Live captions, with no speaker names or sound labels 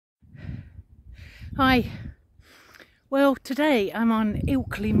Hi. Well, today I'm on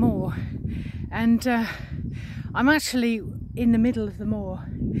Ilkley Moor and I'm actually in the middle of the moor,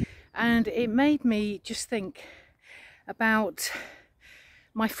 and it made me just think about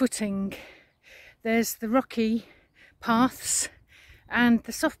my footing. There's the rocky paths and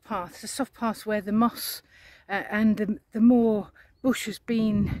the soft paths where the moss and the moor bush has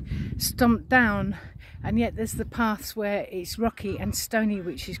been stomped down, and yet there's the paths where it's rocky and stony,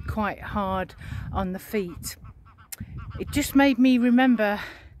 which is quite hard on the feet. It just made me remember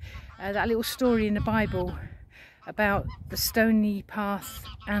that little story in the Bible about the stony path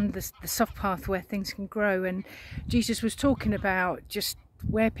and the soft path where things can grow, and Jesus was talking about just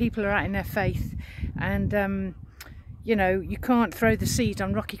where people are at in their faith, and you know, you can't throw the seed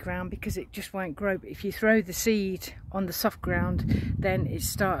on rocky ground because it just won't grow, but if you throw the seed on the soft ground, then it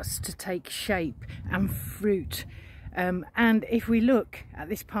starts to take shape and fruit. And if we look at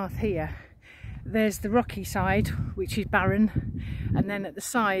this path here, there's the rocky side, which is barren, and then at the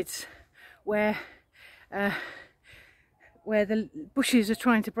sides where the bushes are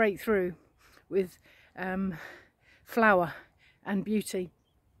trying to break through with flower and beauty.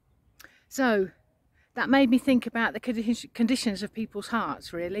 So that made me think about the conditions of people's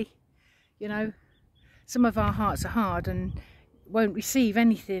hearts, really. You know, some of our hearts are hard and won't receive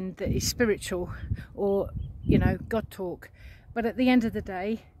anything that is spiritual or, you know, God talk. But at the end of the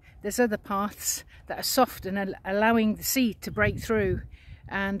day, there's other paths that are soft and allowing the seed to break through,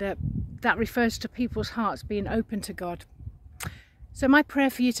 and that refers to people's hearts being open to God. So my prayer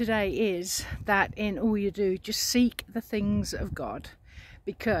for you today is that in all you do, just seek the things of God,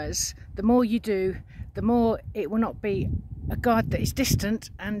 because the more you do, the more it will not be a God that is distant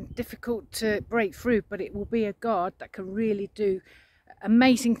and difficult to break through, but it will be a God that can really do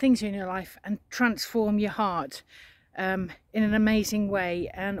amazing things in your life and transform your heart in an amazing way.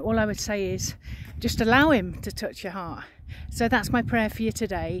 And all I would say is just allow him to touch your heart. So that's my prayer for you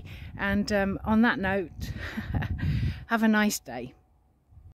today, and on that note, have a nice day.